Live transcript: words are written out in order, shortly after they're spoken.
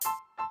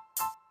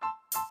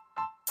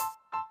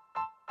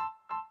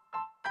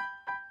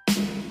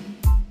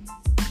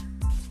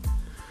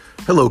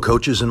Hello,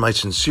 coaches, and my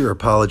sincere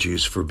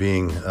apologies for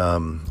being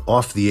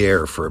off the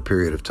air for a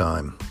period of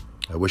time.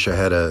 I wish I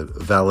had a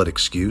valid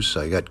excuse.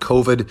 I got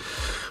COVID,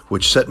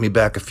 which set me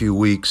back a few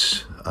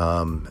weeks,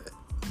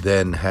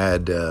 then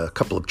had a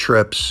couple of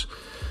trips,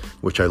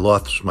 which I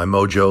lost my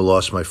mojo,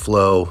 lost my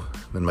flow,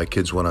 and my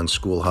kids went on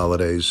school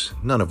holidays,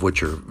 none of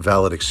which are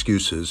valid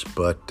excuses,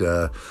 but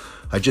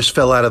I just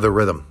fell out of the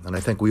rhythm, and I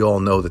think we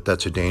all know that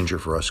that's a danger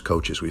for us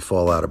coaches. We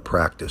fall out of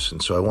practice,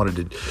 and so I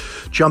wanted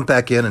to jump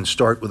back in and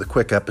start with a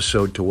quick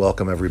episode to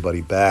welcome everybody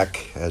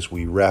back as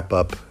we wrap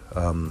up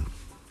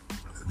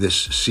this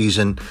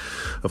season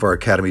of our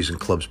Academies and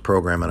Clubs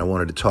program, and I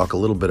wanted to talk a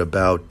little bit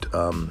about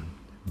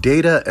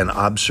data and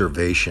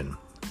observation.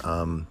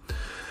 I've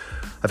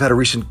had a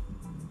recent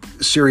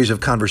series of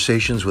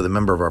conversations with a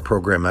member of our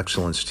program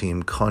excellence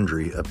team,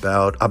 Condry,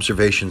 about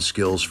observation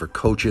skills for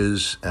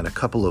coaches, and a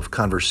couple of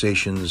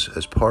conversations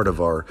as part of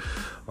our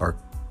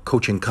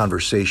coaching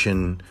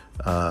conversations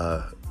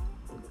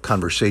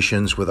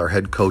with our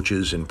head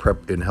coaches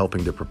in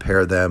helping to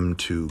prepare them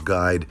to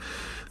guide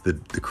the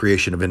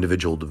creation of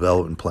individual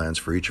development plans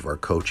for each of our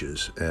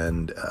coaches,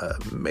 and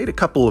made a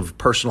couple of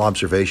personal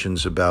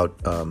observations about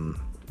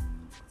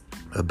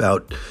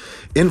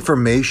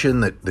information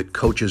that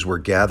coaches were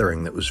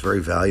gathering that was very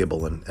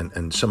valuable,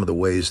 and some of the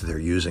ways they're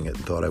using it,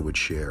 and thought I would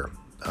share.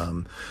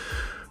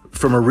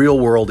 From a real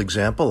world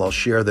example, I'll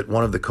share that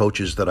one of the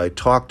coaches that I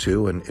talked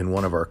to in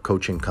one of our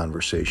coaching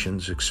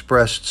conversations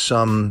expressed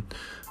some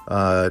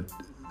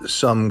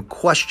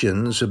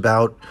questions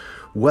about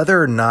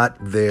whether or not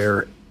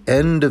their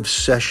end of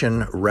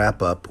session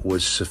wrap up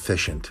was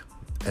sufficient.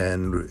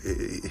 And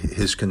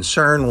his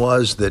concern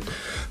was that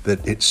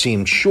it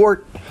seemed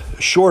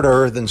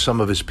shorter than some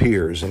of his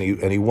peers, and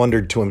he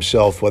wondered to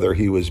himself whether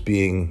he was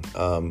being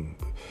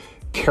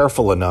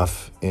careful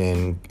enough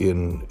in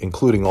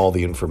including all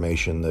the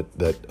information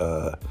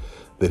that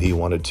he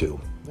wanted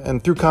to.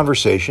 And through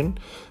conversation,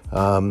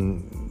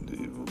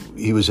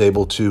 he was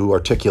able to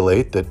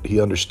articulate that he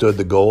understood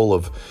the goal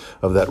of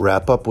that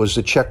wrap up was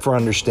to check for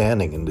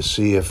understanding and to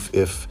see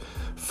if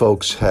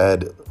folks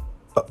had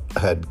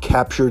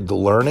captured the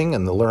learning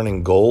and the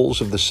learning goals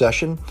of the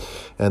session,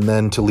 and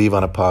then to leave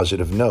on a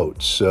positive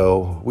note.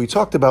 So we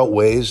talked about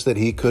ways that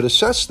he could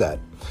assess that,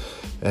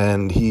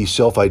 and he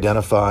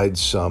self-identified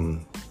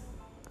some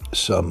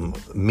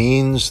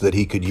means that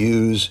he could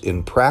use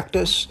in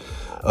practice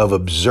of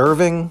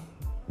observing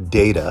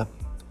data,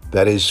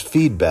 that is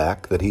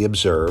feedback that he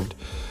observed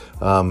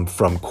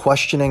from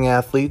questioning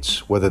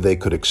athletes, whether they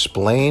could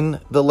explain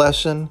the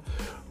lesson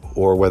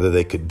or whether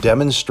they could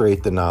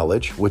demonstrate the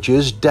knowledge, which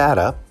is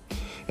data,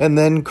 and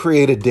then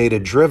create a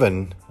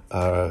data-driven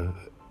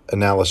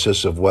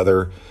analysis of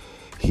whether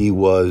he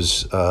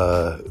was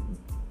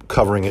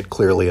covering it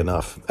clearly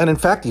enough. And in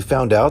fact, he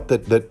found out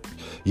that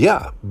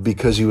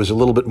because he was a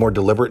little bit more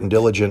deliberate and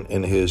diligent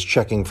in his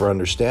checking for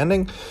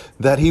understanding,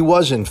 that he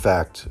was in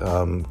fact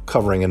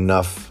covering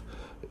enough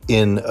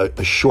in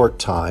a short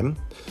time,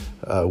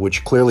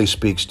 which clearly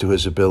speaks to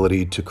his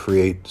ability to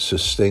create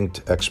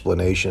succinct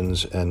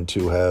explanations and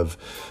to have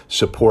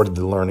supported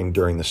the learning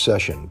during the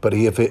session. But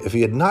if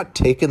he had not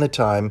taken the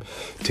time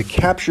to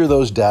capture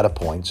those data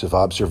points of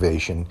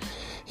observation,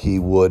 he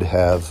would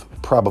have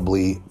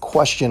probably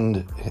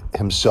questioned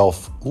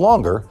himself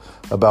longer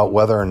about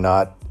whether or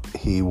not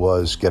he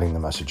was getting the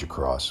message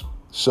across.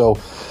 So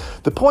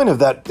the point of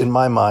that, in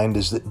my mind,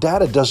 is that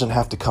data doesn't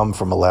have to come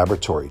from a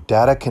laboratory.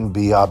 Data can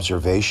be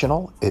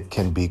observational, it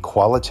can be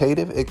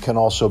qualitative, it can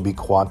also be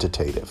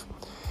quantitative.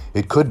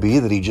 It could be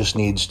that he just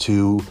needs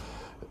to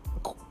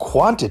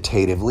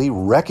quantitatively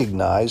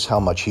recognize how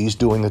much he's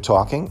doing the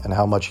talking and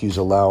how much he's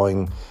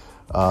allowing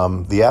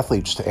the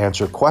athletes to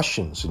answer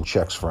questions and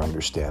checks for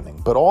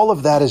understanding. But all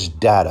of that is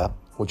data,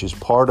 which is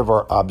part of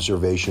our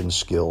observation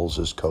skills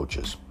as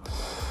coaches.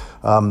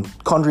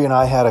 Condry and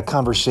I had a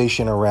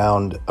conversation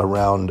around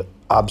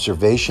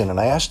observation, and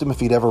I asked him if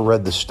he'd ever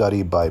read the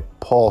study by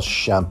Paul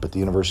Schempp at the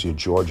University of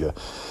Georgia,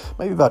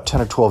 maybe about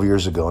 10 or 12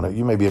 years ago, and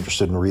you may be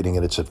interested in reading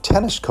it. It's of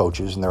tennis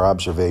coaches and their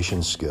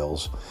observation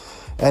skills.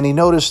 And he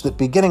noticed that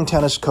beginning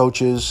tennis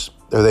coaches,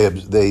 or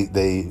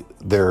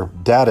their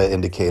data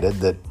indicated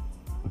that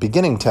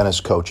beginning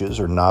tennis coaches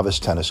or novice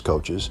tennis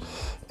coaches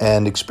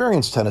and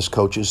experienced tennis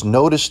coaches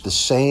noticed the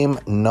same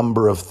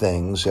number of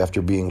things after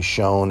being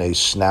shown a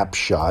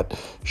snapshot,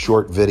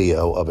 short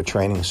video of a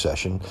training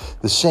session,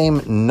 the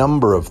same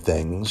number of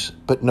things,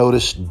 but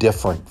noticed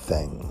different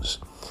things.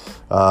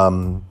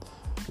 There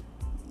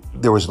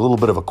was a little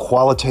bit of a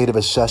qualitative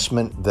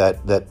assessment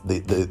that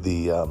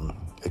the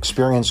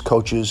experienced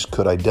coaches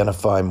could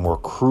identify more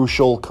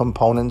crucial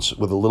components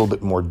with a little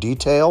bit more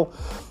detail,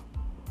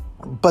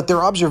 but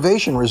their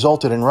observation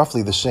resulted in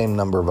roughly the same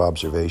number of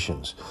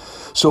observations.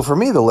 So for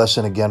me, the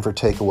lesson again for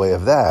takeaway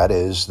of that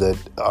is that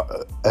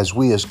as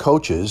we as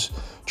coaches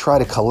try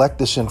to collect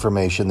this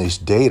information, these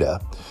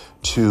data,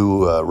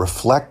 to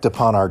reflect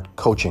upon our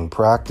coaching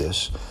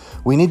practice,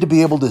 we need to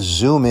be able to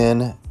zoom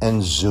in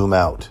and zoom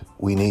out.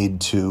 We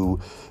need to,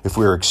 if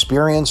we're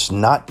experienced,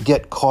 not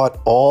get caught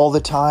all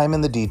the time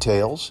in the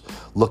details,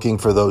 looking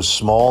for those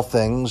small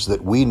things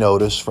that we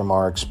notice from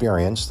our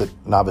experience that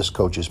novice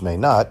coaches may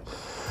not.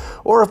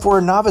 Or if we're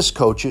a novice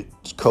coach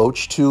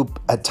to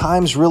at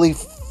times really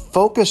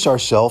focus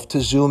ourselves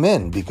to zoom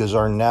in, because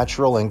our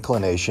natural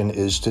inclination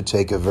is to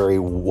take a very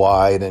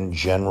wide and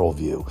general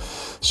view.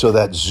 So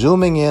that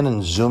zooming in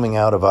and zooming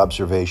out of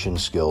observation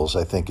skills,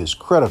 I think, is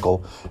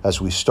critical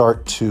as we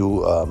start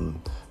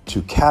to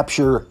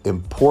capture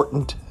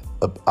important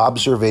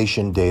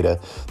observation data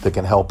that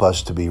can help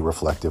us to be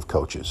reflective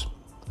coaches.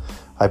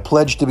 I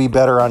pledge to be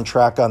better on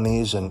track on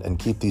these and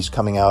keep these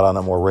coming out on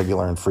a more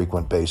regular and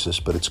frequent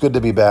basis, but it's good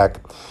to be back.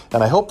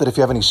 And I hope that if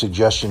you have any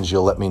suggestions,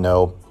 you'll let me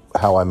know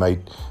how I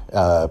might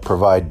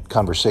provide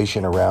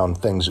conversation around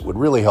things that would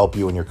really help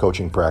you in your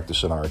coaching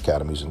practice in our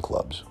academies and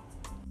clubs.